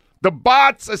bots. The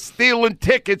bots are stealing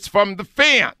tickets from the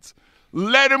fans.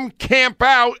 Let them camp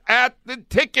out at the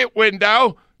ticket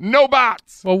window. No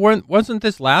bots. Well, wasn't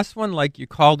this last one like you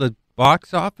called a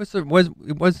box office? Or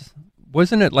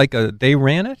wasn't it like they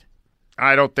ran it?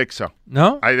 I don't think so.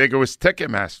 No? I think it was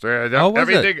Ticketmaster. Oh, was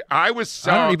Everything it? I was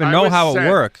so, I don't even know how it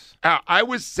works. I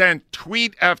was sent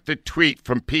tweet after tweet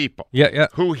from people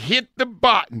who hit the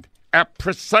button at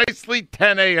precisely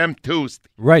 10 a.m. Tuesday.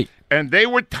 Right. And they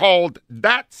were told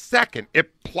that second,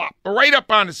 it plopped right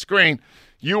up on the screen,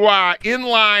 you are in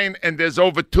line and there's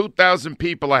over 2,000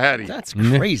 people ahead of you. That's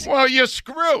crazy. Well, you're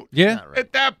screwed. Yeah.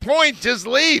 At that point, just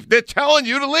leave. They're telling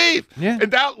you to leave. Yeah. And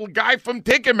that guy from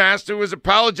Ticketmaster was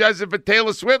apologizing for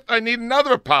Taylor Swift. I need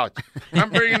another apology.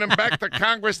 I'm bringing him back to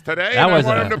Congress today, and I want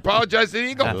him to apologize to the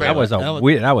Eagle fans. That was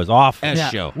awful.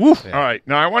 Show. All right.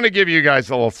 Now, I want to give you guys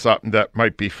a little something that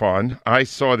might be fun. I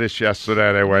saw this yesterday,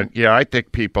 and I went, I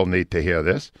think people need to hear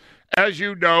this. As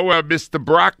you know, Mr.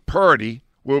 Brock Purdy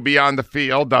will be on the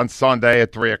field on Sunday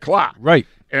at 3 o'clock. Right.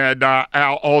 And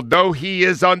although he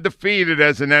is undefeated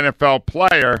as an NFL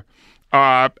player,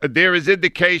 there is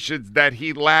indications that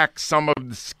he lacks some of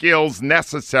the skills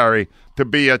necessary to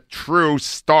be a true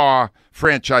star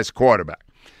franchise quarterback.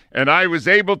 And I was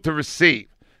able to receive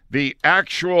the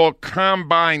actual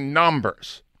combine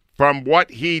numbers from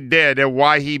what he did and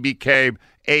why he became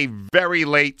a very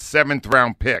late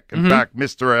 7th-round pick. In fact,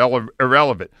 Mr.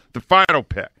 Irrelevant, the final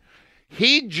pick.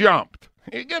 He jumped.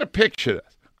 You got to picture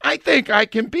this. I think I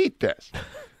can beat this.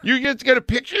 You just got to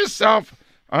picture yourself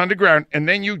on the ground, and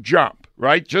then you jump,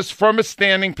 right, just from a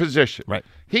standing position. Right.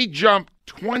 He jumped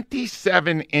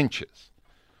 27 inches.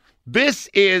 This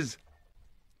is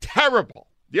terrible.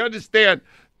 You understand?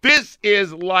 This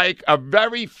is like a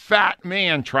very fat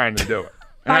man trying to do it.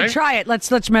 All right, try it.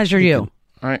 Let's measure you.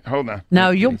 All right, hold on. No,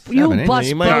 you bust both.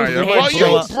 Well,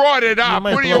 you brought it up.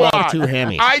 What do you want? 2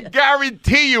 hammies. I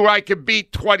guarantee you I could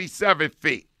beat 27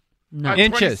 feet. No.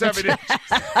 Inches. 27 inches.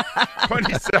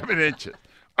 27 inches.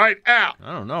 All right, Al.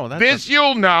 I don't know. This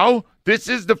you'll know. This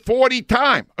is the 40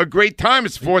 time. A great time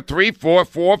is 4.3,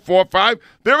 4.4, 4.5.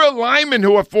 There are linemen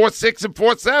who are 4.6 and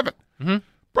 4.7.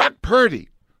 Brock Purdy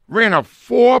ran a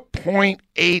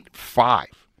 4.85.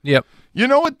 Yep. You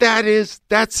know what that is?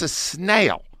 That's a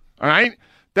snail. All right?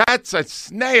 That's a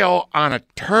snail on a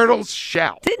turtle's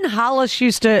shell. Didn't Hollis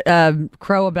used to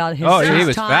crow about his he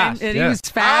was time? fast. And he was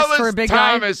fast Hollis for a big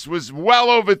Thomas was well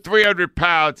over 300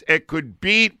 pounds. It could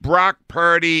beat Brock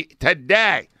Purdy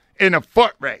today in a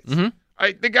foot race.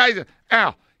 The guy's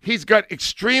Al. He's got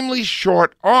extremely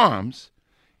short arms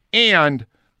and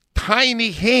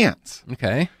tiny hands.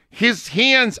 Okay. His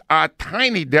hands are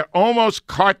tiny. They're almost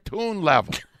cartoon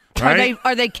level. Right?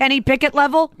 Are they Kenny Pickett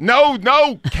level? No.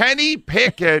 Kenny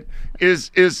Pickett is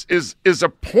a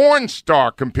porn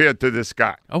star compared to this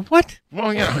guy. Oh, what?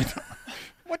 Well, yeah.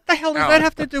 What the hell does that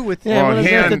have to do with it? Well,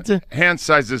 hand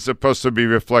size is supposed to be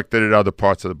reflected in other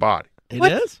parts of the body. It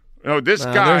is? No, this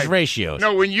guy. There's ratios.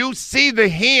 No, when you see the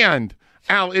hand,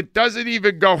 Al, it doesn't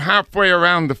even go halfway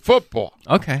around the football.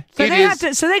 Okay. So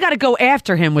they got to go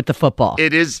after him with the football.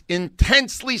 It is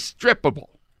intensely strippable.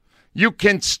 You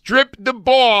can strip the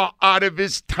ball out of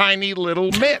his tiny little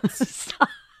mitts.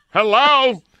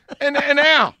 Hello? And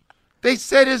Al, they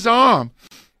said his arm.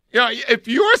 You know, if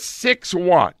you're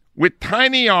 6'1", with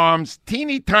tiny arms,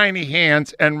 teeny tiny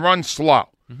hands, and run slow,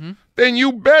 then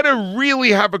you better really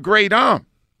have a great arm.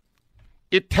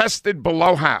 It tested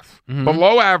below half,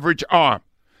 below average arm.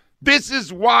 This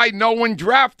is why no one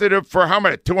drafted him for how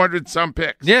many? 200-some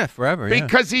picks. Yeah, forever.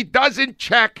 Because he doesn't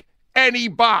check any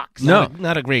box. No,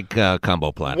 not a great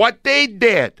combo plan. What they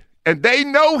did, and they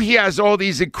know he has all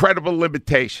these incredible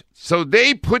limitations, so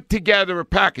they put together a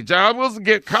package. I will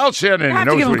get Kyle Shanahan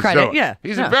knows what he's doing. Yeah,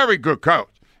 he's a very good coach.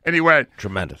 And he went,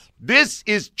 tremendous. This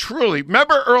is truly,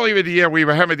 remember earlier in the year we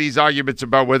were having these arguments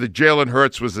about whether Jalen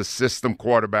Hurts was a system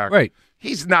quarterback. Right.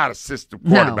 He's not a system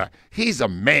quarterback. No. He's a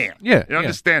man. Yeah. You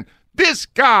understand? This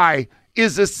guy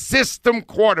is a system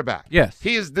quarterback. Yes.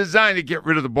 He is designed to get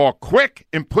rid of the ball quick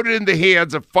and put it in the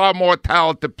hands of far more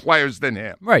talented players than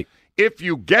him. Right. If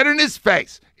you get in his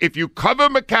face, if you cover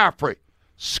McCaffrey,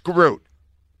 screwed.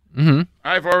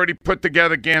 I've already put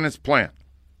together Gannon's plan.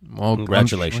 Well,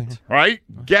 congratulations. Right?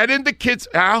 Get into kids.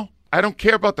 Al, I don't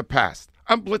care about the past.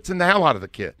 I'm blitzing the hell out of the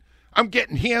kid. I'm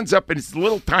getting hands up in his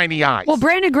little tiny eyes. Well,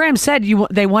 Brandon Graham said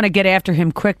they want to get after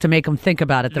him quick to make him think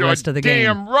about it the rest of the game.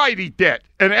 Damn right he did.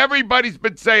 And everybody's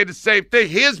been saying the same thing.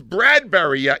 Here's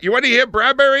Bradbury. You want to hear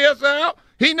Bradbury, Al?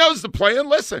 He knows the plan.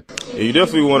 Listen. Yeah, you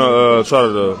definitely want to try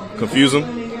to confuse him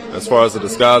as far as the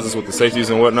disguises with the safeties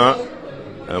and whatnot.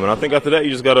 And I think after that,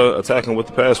 you just got to attack him with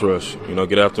the pass rush.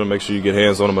 Get after him, make sure you get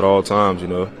hands on him at all times,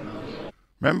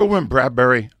 Remember when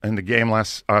Bradbury in the game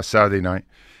last Saturday night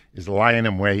is lying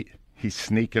in wait? He's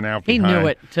sneaking out behind. He knew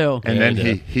it, too. And then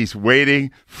he's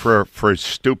waiting for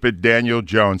stupid Daniel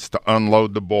Jones to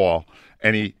unload the ball.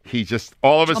 And he just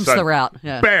all of a sudden jumps the route.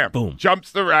 Yeah. Bam. Boom.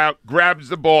 Jumps the route, grabs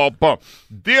the ball, boom.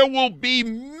 There will be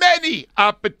many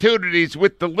opportunities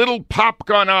with the little pop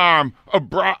gun arm of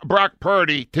Brock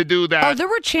Purdy to do that. Oh, there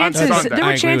were chances. There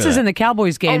were chances in the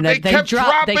Cowboys game that they kept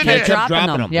dropping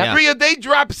them. Yep. Rhea, they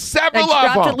dropped several they of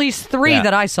them. dropped at least 3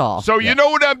 that I saw. So you know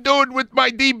what I'm doing with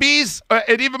my DBs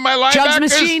and even my linebackers? Jugs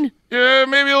machine? Yeah,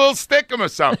 maybe a little stick 'em or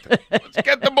something. Let's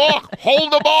get the ball.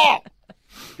 Hold the ball.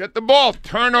 Get the ball.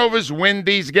 Turnovers win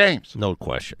these games. No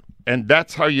question. And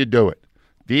that's how you do it.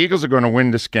 The Eagles are going to win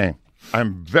this game.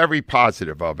 I'm very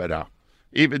positive of it now,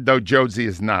 even though Josie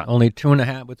is not. Only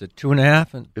 2.5. What's it,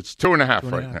 2.5? It's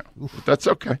 2.5 right now. But that's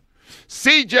okay.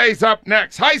 CJ's up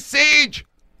next. Hi, Siege.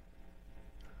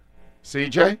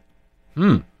 CJ?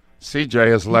 CJ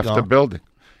has left the building.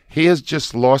 He has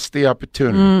just lost the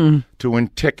opportunity to win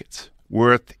tickets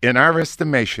worth, in our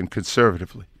estimation,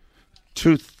 conservatively,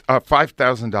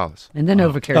 $5,000. And the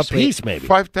NovaCare suite. piece, maybe.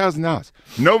 $5,000.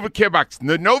 NovaCare box.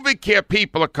 The NovaCare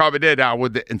people are covered in now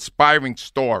with the inspiring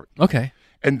story. Okay.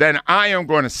 And then I am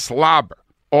going to slobber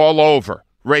all over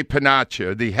Ray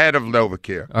Panaccia, the head of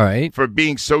NovaCare, All right. for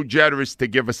being so generous to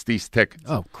give us these tickets.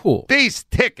 Oh, cool. These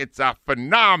tickets are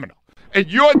phenomenal. And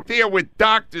you're there with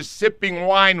doctors sipping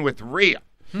wine with Rhea.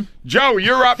 Joe,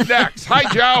 you're up next. Hi,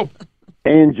 Joe.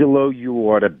 Angelo, you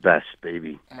are the best,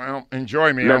 baby. Well,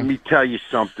 enjoy me. Let me tell you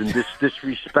something. This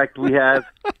disrespect we have,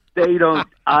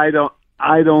 I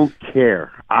don't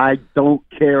care. I don't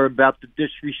care about the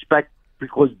disrespect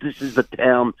because this is the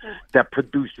town that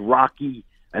produced Rocky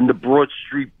and the Broad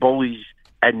Street Bullies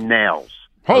and Nails.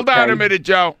 Hold okay? on a minute,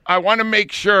 Joe. I want to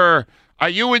make sure. Are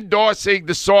you endorsing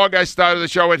the song I started the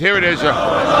show with? Here it is. No one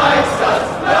likes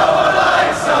us. No one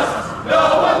likes us.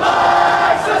 No one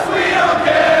likes us. We don't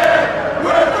care.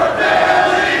 We're from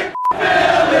Philly.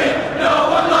 Philly. No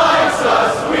one likes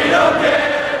us. We don't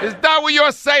care. Is that what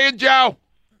you're saying, Joe?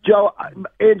 Joe,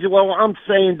 Angelo, I'm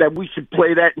saying that we should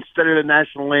play that instead of the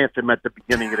national anthem at the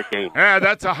beginning of the game. Yeah,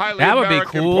 that's a highly That would be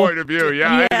American cool. point of view.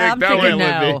 Yeah, I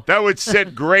think that would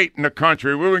sit great in the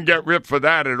country. We wouldn't get ripped for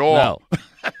that at all. No.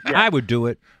 I would do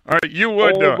it. All right, you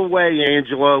would do all it. the way,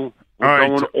 Angelo. We're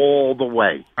going all the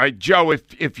way. All right, Joe,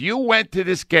 if you went to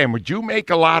this game, would you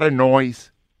make a lot of noise?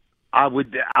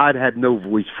 I'd have no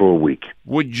voice for a week.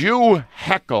 Would you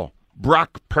heckle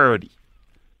Brock Purdy?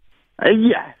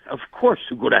 Yeah, of course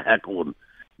we're going to heckle him.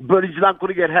 But he's not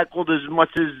going to get heckled as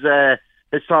much as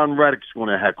Hassan Reddick's going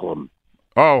to heckle him.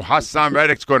 Oh, Hassan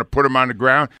Reddick's going to put him on the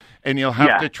ground, and he'll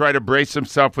have to try to brace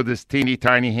himself with his teeny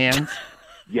tiny hands?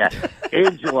 Yes.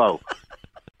 Angelo,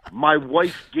 my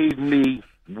wife gave me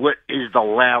what is the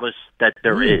loudest that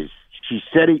there is. She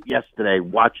said it yesterday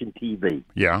watching TV.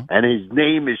 Yeah. And his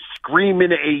name is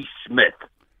Screaming A. Smith.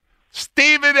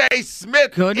 Stephen A.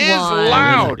 Smith is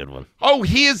loud. Good one. Oh,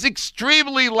 he is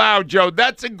extremely loud, Joe.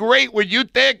 That's a great. Would you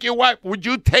take your wife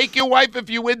if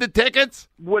you win the tickets?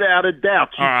 Without a doubt.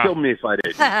 She'd kill me if I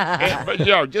didn't. But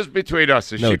Joe, just between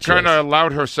us, is she kind of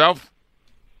loud herself?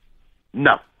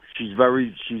 No, she's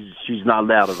not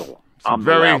loud at all.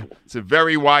 It's a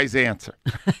very wise answer.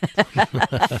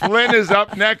 Flynn is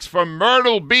up next from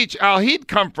Myrtle Beach. He'd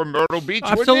come from Myrtle Beach,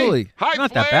 Absolutely. wouldn't he? Hi,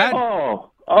 not Flynn. that bad.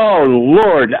 Oh,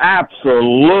 Lord,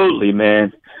 absolutely,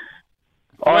 man.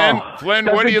 Flynn,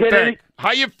 what do you think?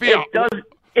 How you feel?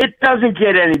 It doesn't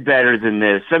get any better than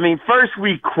this. I mean, first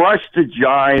we crushed the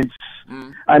Giants.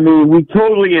 I mean, we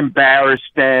totally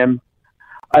embarrassed them.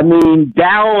 I mean,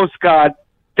 Dallas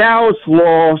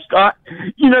lost.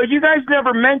 You guys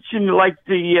never mentioned, like,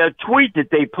 the tweet that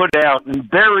they put out and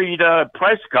buried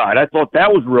Prescott. I thought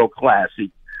that was real classy.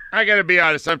 I got to be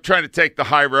honest. I'm trying to take the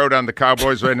high road on the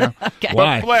Cowboys right now. Okay.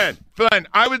 But Flynn,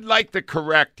 I would like to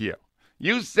correct you.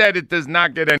 You said it does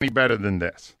not get any better than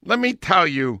this. Let me tell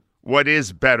you what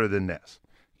is better than this.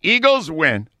 Eagles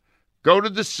win, go to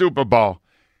the Super Bowl,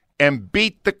 and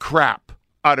beat the crap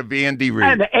out of Andy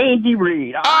Reid. And Andy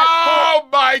Reid. Oh,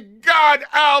 my God,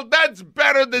 Al, that's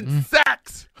better than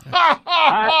sex.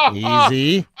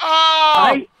 Easy.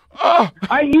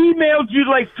 I emailed you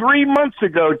like 3 months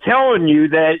ago telling you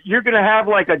that you're going to have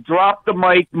like a drop the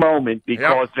mic moment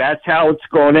because that's how it's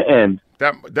going to end.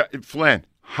 Flynn,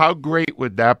 how great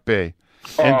would that be?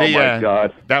 In the end,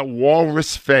 God. That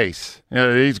walrus face.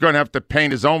 He's going to have to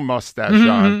paint his own mustache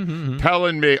on,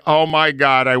 telling me, oh, my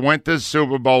God, I went to the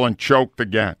Super Bowl and choked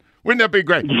again. Wouldn't that be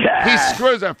great? Yeah. He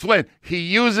screws up. Flynn, he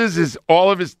uses all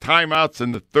of his timeouts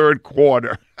in the third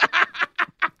quarter.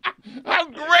 How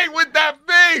great would that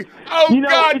be? Oh,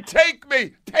 God, take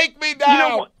me. Take me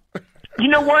down. You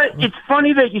know what? It's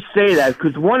funny that you say that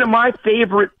because one of my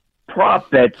favorite prop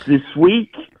bets this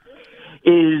week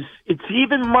is it's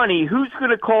even money. Who's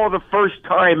going to call the first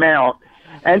time out?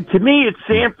 And to me, it's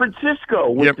San Francisco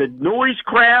with the noise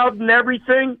crowd and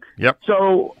everything. Yep.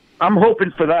 So I'm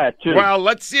hoping for that, too. Well,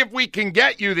 let's see if we can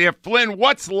get you there. Flynn,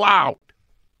 what's loud?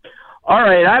 All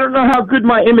right. I don't know how good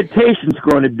my imitation's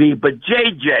going to be, but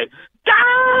JJ,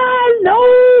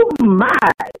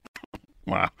 Dynamite.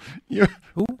 Wow.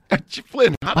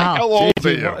 Flynn, how the hell old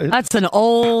are you? That's an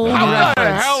old How the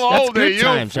reference. hell old are you,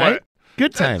 times, Flynn? right?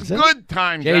 Good times. That's good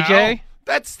times, JJ? Al.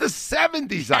 That's the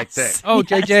 70s, I think. Oh,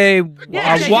 JJ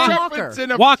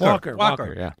Walker.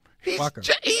 Walker. Yeah. He's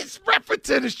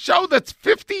referencing a show that's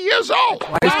 50 years old.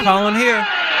 He's calling here.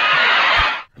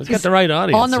 Let's get the right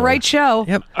audience. On the right show.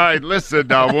 Yep. All right, listen,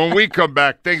 now, when we come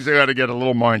back, things are going to get a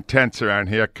little more intense around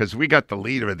here because we got the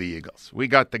leader of the Eagles. We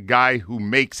got the guy who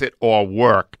makes it all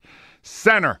work.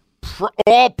 Center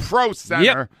all-pro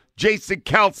center, Jason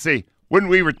Kelsey, when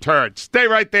we return. Stay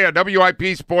right there.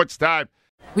 WIP Sports Time.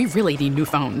 We really need new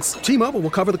phones. T-Mobile will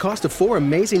cover the cost of 4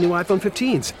 amazing new iPhone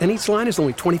 15s, and each line is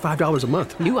only $25 a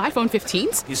month. New iPhone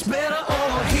 15s? It's better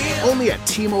over here. Only at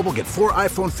T-Mobile, get 4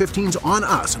 iPhone 15s on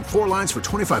us and 4 lines for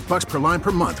 $25 per line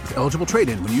per month with eligible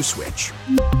trade-in when you switch.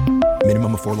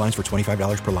 Minimum of 4 lines for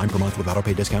 $25 per line per month with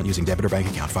autopay discount using debit or bank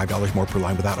account. $5 more per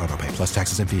line without autopay, plus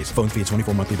taxes and fees. Phone fee at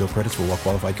 24 monthly bill credits for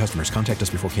well-qualified customers. Contact us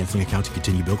before canceling account to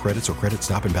continue bill credits or credit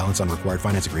stop and balance on required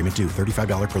finance agreement due.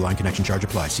 $35 per line connection charge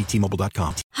applies. See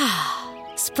T-Mobile.com.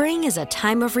 Spring is a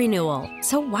time of renewal,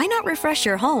 so why not refresh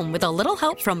your home with a little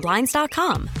help from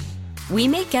Blinds.com? We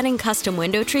make getting custom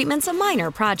window treatments a minor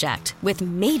project with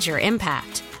major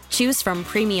impact. Choose from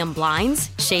premium blinds,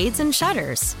 shades, and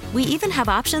shutters. We even have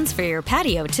options for your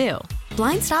patio, too.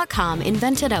 Blinds.com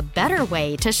invented a better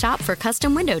way to shop for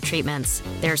custom window treatments.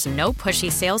 There's no pushy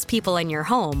salespeople in your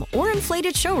home or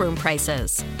inflated showroom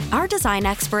prices. Our design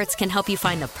experts can help you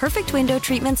find the perfect window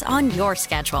treatments on your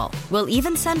schedule. We'll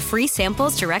even send free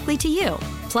samples directly to you.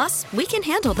 Plus, we can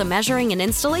handle the measuring and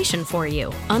installation for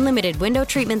you. Unlimited window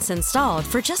treatments installed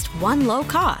for just one low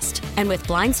cost. And with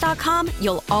Blinds.com,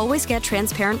 you'll always get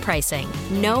transparent pricing.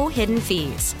 No hidden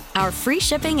fees. Our free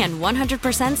shipping and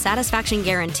 100% satisfaction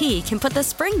guarantee can put the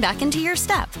spring back into your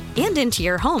step and into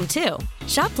your home, too.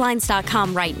 Shop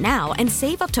Blinds.com right now and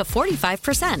save up to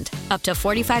 45%. Up to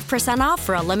 45% off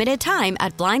for a limited time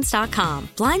at Blinds.com.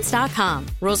 Blinds.com.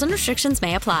 Rules and restrictions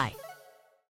may apply.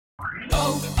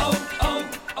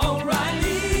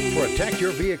 Protect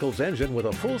your vehicle's engine with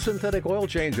a full synthetic oil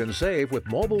change and save with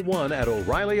Mobil 1 at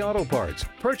O'Reilly Auto Parts.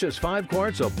 Purchase 5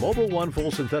 quarts of Mobil 1 full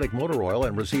synthetic motor oil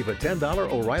and receive a $10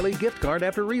 O'Reilly gift card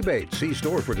after rebate. See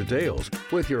store for details.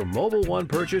 With your Mobil 1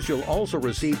 purchase, you'll also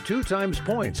receive 2 times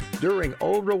points during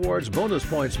O Rewards Bonus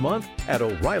Points Month at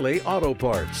O'Reilly Auto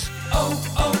Parts.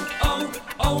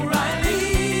 O'Reilly